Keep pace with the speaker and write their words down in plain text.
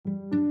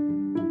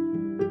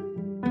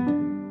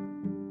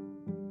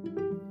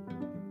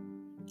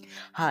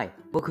Hi,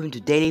 welcome to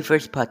Daily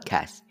First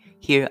Podcast.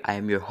 Here I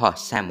am your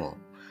host, Samuel.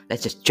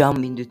 Let's just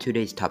jump into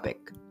today's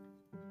topic.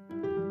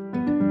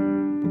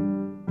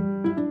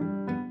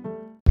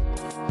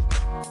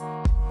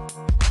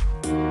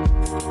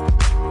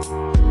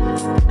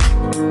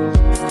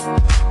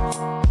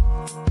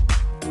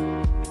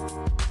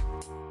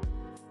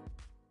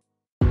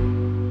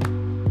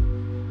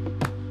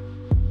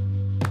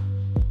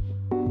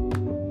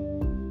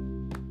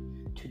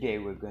 Today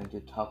we're going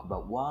to talk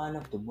about one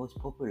of the most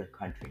popular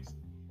countries,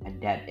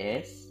 and that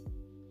is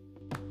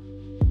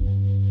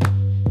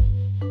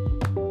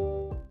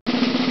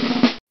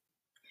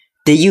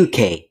the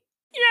UK.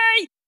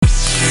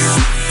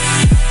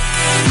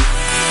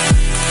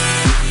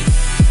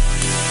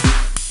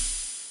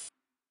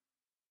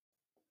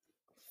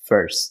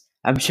 First,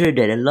 I'm sure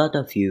that a lot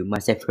of you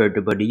must have heard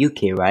about the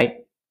UK, right?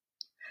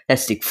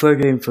 Let's seek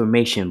further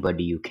information about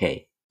the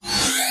UK.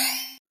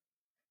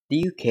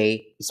 The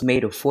UK is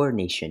made of four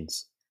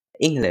nations: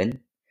 England,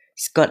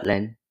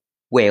 Scotland,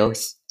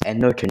 Wales, and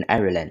Northern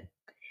Ireland.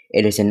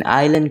 It is an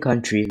island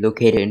country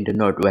located in the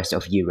northwest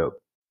of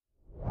Europe.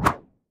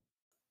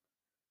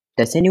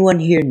 Does anyone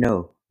here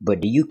know about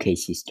the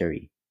UK's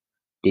history?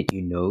 Did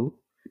you know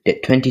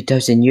that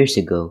 20,000 years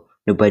ago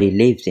nobody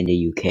lived in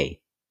the UK?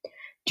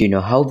 Do you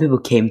know how people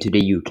came to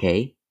the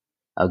UK?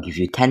 I'll give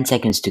you 10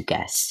 seconds to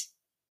guess.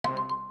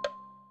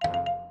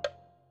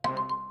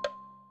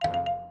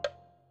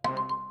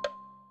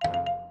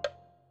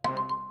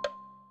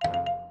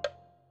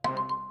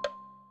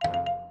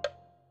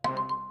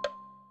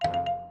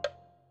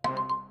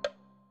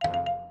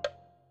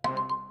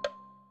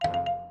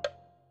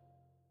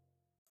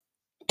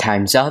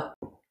 Time's up.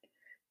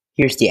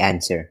 Here's the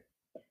answer.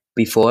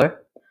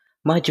 Before,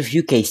 much of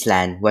UK's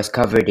land was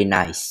covered in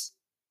ice.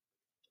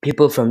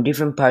 People from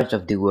different parts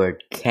of the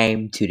world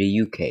came to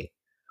the UK,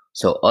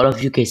 so all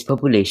of UK's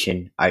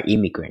population are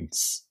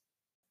immigrants.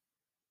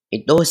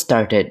 It all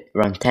started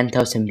around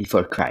 10,000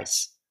 before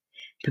Christ.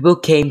 People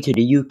came to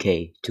the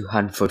UK to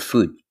hunt for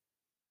food.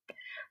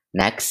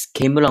 Next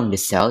came along the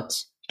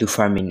Celts to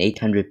farm in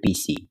 800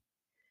 BC,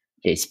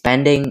 the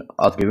expanding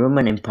of the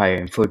Roman Empire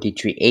in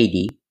 43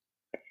 AD,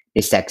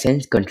 the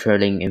Saxons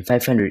controlling in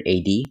 500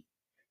 AD,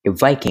 the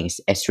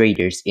Vikings as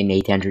raiders in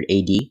 800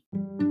 AD,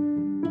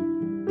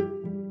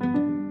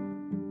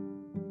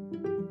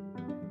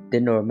 the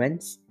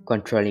Normans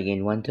controlling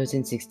in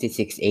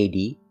 1066 AD,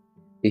 the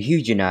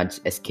Huguenots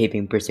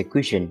escaping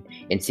persecution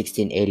in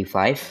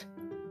 1685,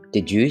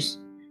 the Jews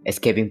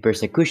escaping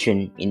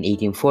persecution in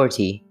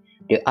 1840,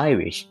 the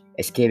Irish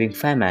escaping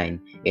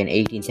famine in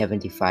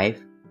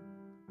 1875,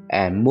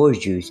 and more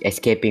Jews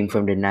escaping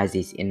from the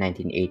Nazis in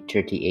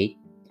 1938,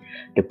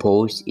 the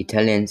Poles,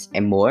 Italians,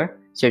 and more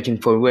searching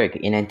for work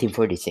in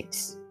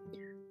 1946,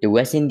 the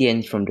West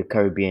Indians from the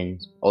Caribbean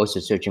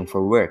also searching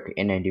for work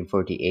in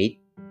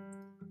 1948,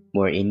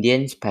 more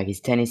Indians,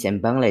 Pakistanis,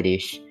 and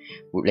Bangladesh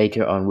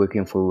later on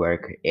working for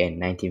work in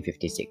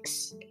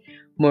 1956,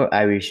 more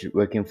Irish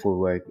working for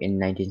work in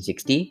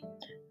 1960,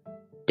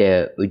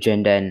 the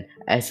Ugandan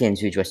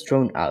Asians which was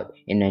thrown out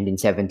in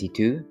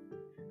 1972,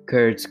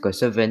 Kurds,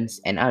 Kosovans,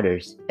 and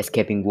others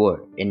escaping war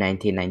in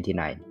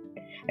 1999.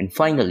 And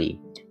finally,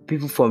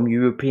 people from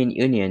European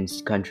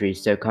Union's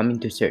countries are coming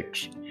to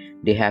search.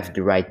 They have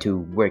the right to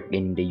work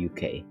in the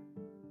UK.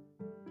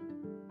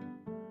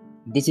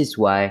 This is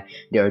why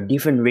there are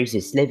different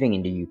races living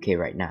in the UK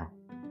right now.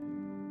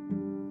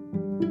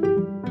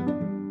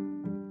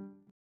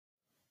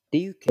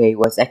 The UK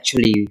was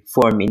actually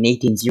formed in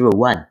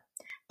 1801,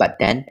 but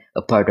then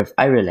a part of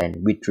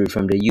Ireland withdrew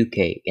from the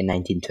UK in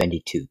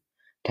 1922,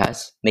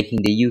 thus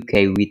making the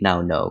UK we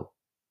now know.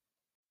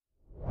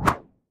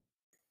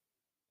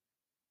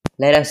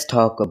 Let us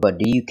talk about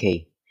the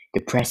UK, the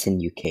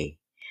present UK,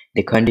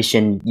 the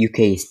condition UK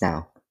is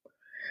now.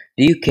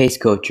 The UK's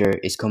culture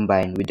is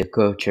combined with the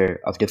culture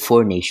of the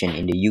four nations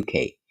in the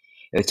UK.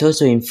 It's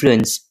also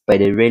influenced by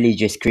the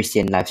religious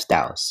Christian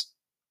lifestyles.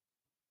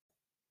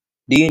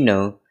 Do you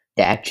know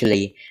that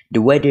actually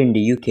the weather in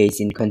the UK is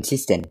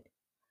inconsistent?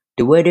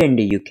 The weather in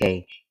the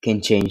UK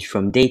can change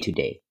from day to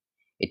day.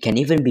 It can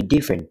even be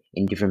different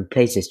in different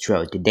places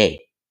throughout the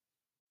day.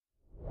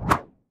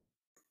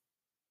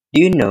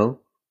 Do you know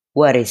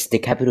what is the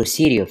capital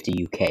city of the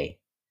UK?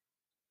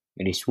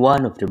 It is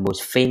one of the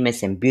most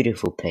famous and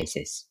beautiful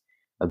places.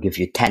 I'll give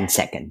you 10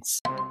 seconds.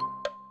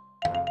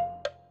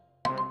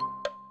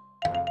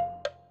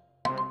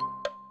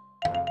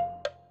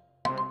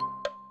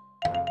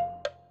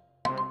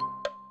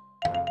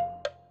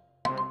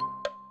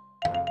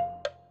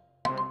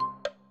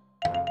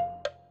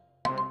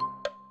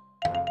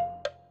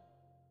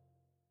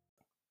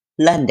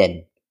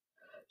 London.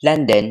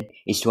 London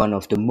is one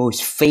of the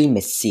most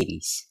famous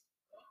cities.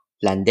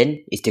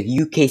 London is the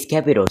UK's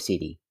capital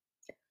city.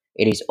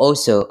 It is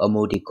also a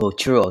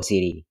multicultural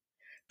city.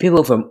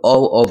 People from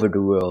all over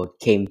the world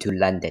came to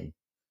London.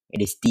 It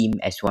is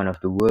deemed as one of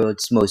the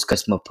world's most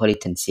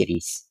cosmopolitan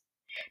cities.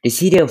 The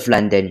city of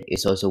London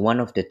is also one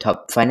of the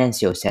top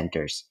financial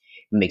centers.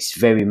 It makes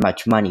very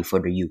much money for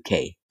the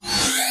UK.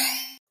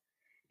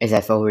 As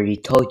I've already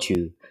told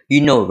you, You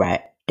know,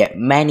 right, that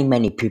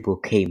many people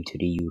came to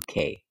the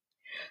UK.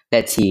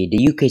 Let's see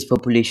the UK's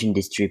population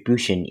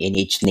distribution in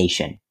each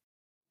nation.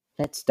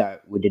 Let's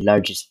start with the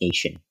largest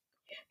nation,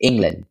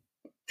 England,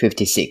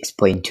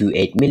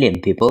 56.28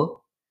 million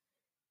people,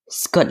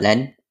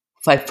 Scotland,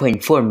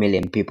 5.4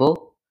 million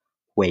people,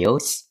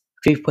 Wales,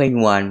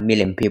 3.1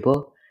 million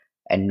people,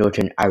 and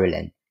Northern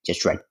Ireland,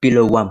 just right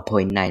below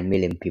 1.9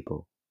 million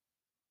people.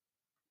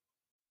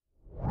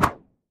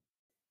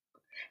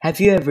 Have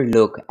you ever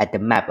looked at the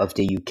map of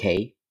the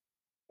UK?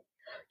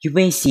 You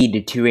may see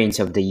the terrains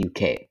of the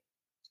UK.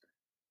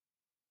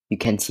 You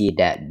can see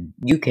that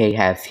UK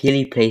have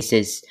hilly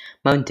places,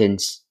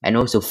 mountains, and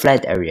also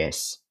flat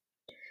areas.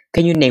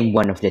 Can you name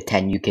one of the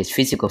 10 UK's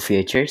physical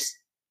features?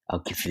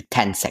 I'll give you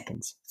 10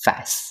 seconds.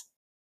 Fast.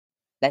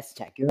 Let's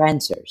check your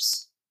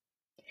answers.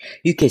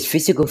 UK's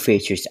physical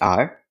features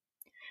are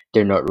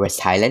the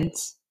Northwest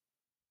Highlands,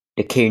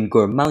 the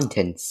Cairngorm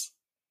Mountains,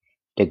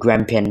 the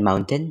Grampian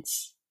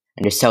Mountains,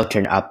 and the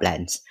Southern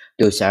Uplands.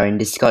 Those are in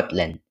the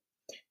Scotland.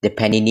 The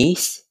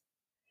Pennines,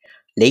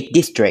 Lake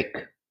District,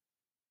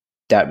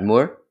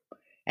 Dartmoor,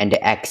 and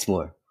the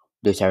Exmoor.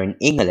 Those are in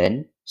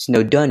England.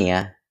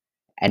 Snowdonia,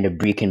 and the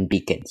Brecon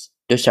Beacons.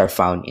 Those are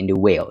found in the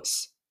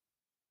Wales.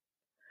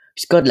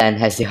 Scotland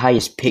has the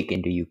highest peak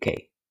in the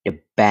UK,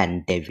 the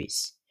Ben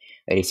Davies.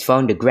 It is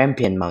found in the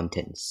Grampian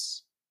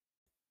Mountains.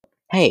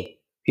 Hey,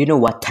 you know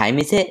what time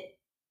is it?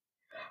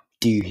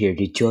 Do you hear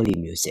the jolly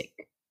music?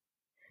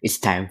 It's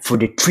time for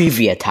the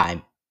trivia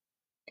time.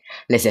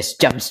 Let's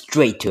just jump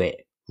straight to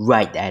it,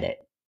 right at it.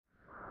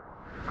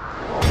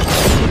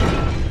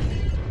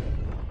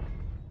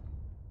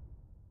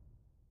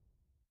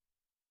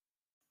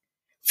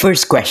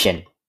 First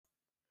question.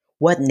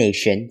 What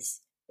nations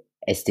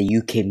is the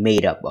UK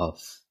made up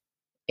of?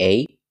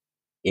 A.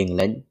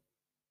 England,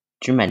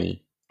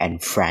 Germany,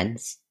 and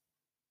France.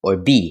 Or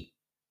B.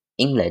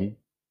 England,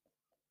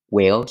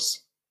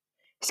 Wales,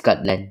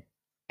 Scotland,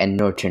 and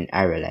Northern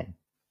Ireland.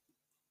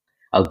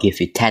 I'll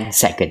give you 10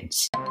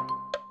 seconds.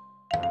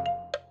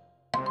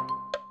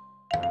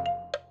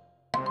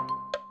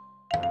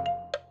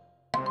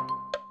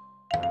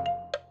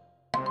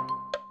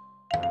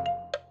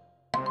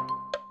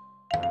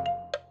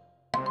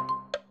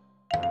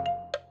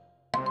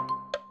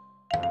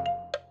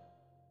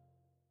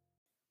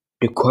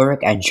 The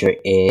correct answer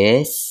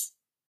is...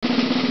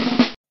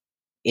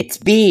 it's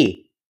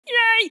B!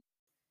 Yay!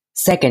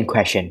 Second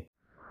question.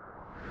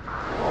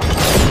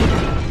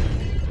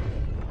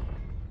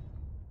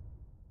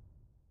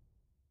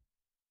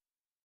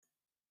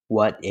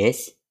 What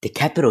is the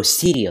capital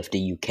city of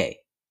the UK?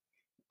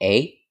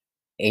 A.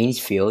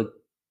 Ainsfield,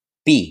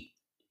 B.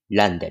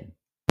 London.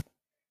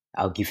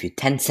 I'll give you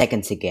 10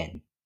 seconds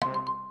again.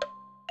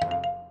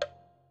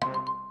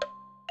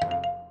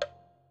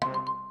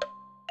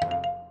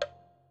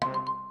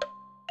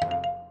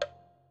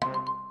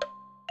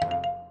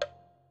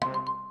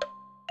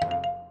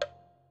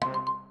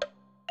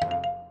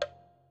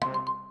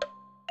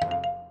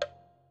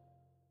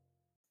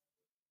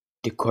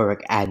 The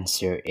correct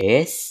answer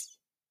is...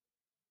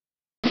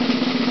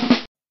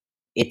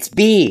 it's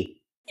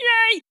B!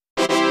 Yay!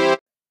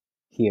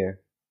 Here,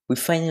 we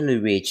finally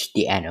reached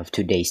the end of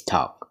today's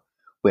talk.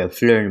 We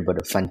have learned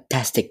about a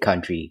fantastic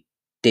country,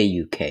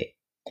 the UK,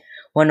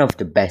 one of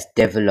the best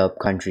developed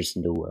countries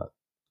in the world.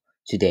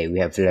 Today we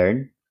have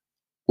learned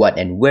what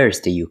and where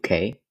is the UK,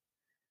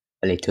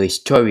 a little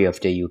history of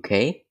the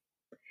UK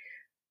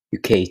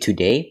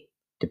today,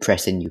 the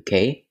present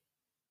UK,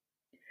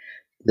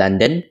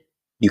 London,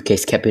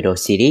 UK's capital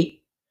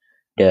city,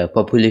 the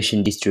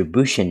population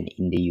distribution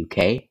in the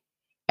UK,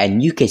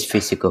 and UK's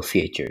physical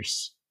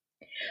features.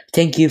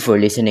 Thank you for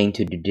listening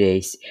to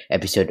today's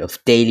episode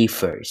of Daily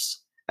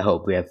First. I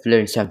hope we have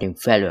learned something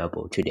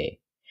valuable today.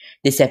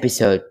 This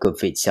episode could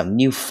fit some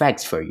new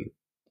facts for you.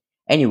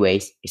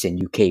 Anyways, is a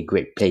UK a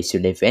great place to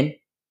live in?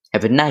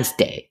 Have a nice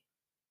day.